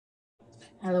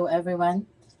Hello everyone.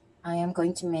 I am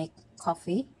going to make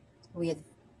coffee with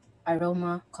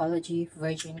Aromacology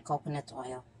virgin coconut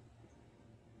oil.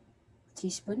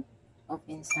 Teaspoon of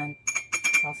instant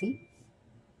coffee.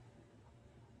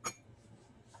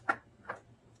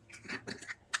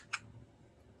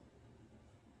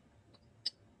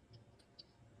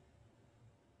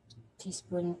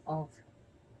 Teaspoon of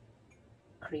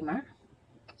creamer.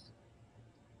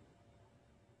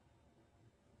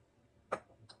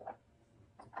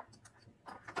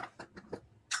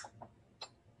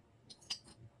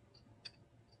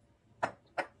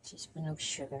 Teaspoon of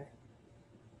sugar.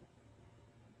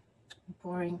 I'm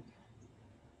pouring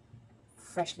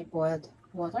freshly boiled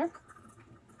water.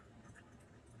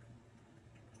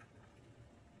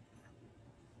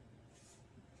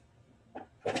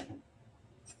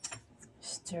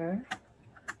 Stir.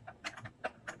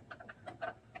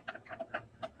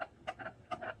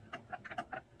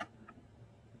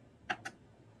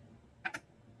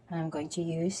 I'm going to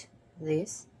use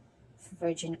this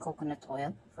virgin coconut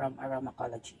oil from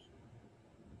Aromacology.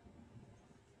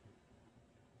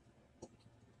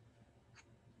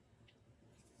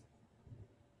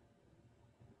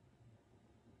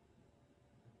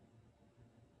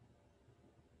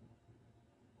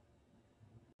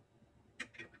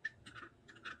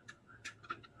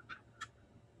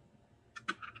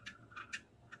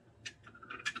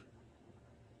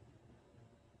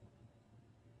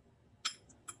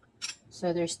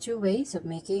 So there's two ways of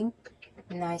making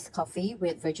nice coffee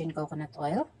with virgin coconut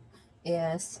oil,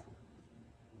 is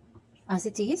as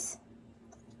it is,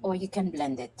 or you can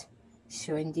blend it.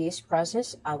 So in this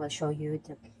process, I will show you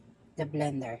the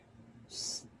blender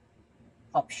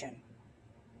option.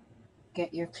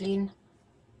 Get your clean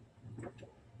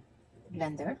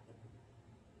blender,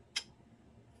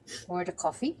 pour the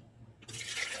coffee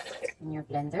in your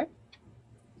blender.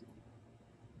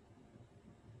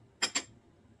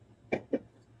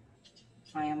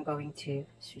 I am going to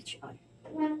switch on.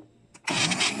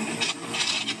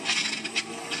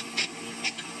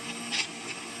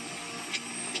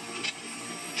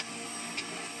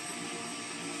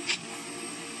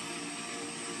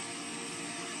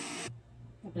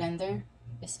 The blender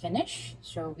is finished,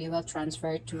 so we will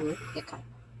transfer to the cup.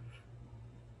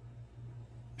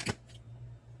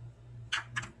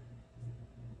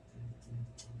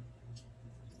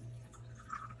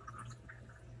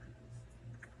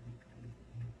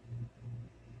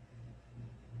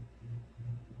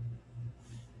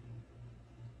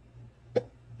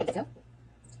 Here you go.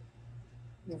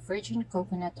 Your virgin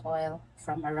coconut oil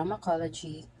from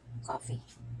Aromacology coffee.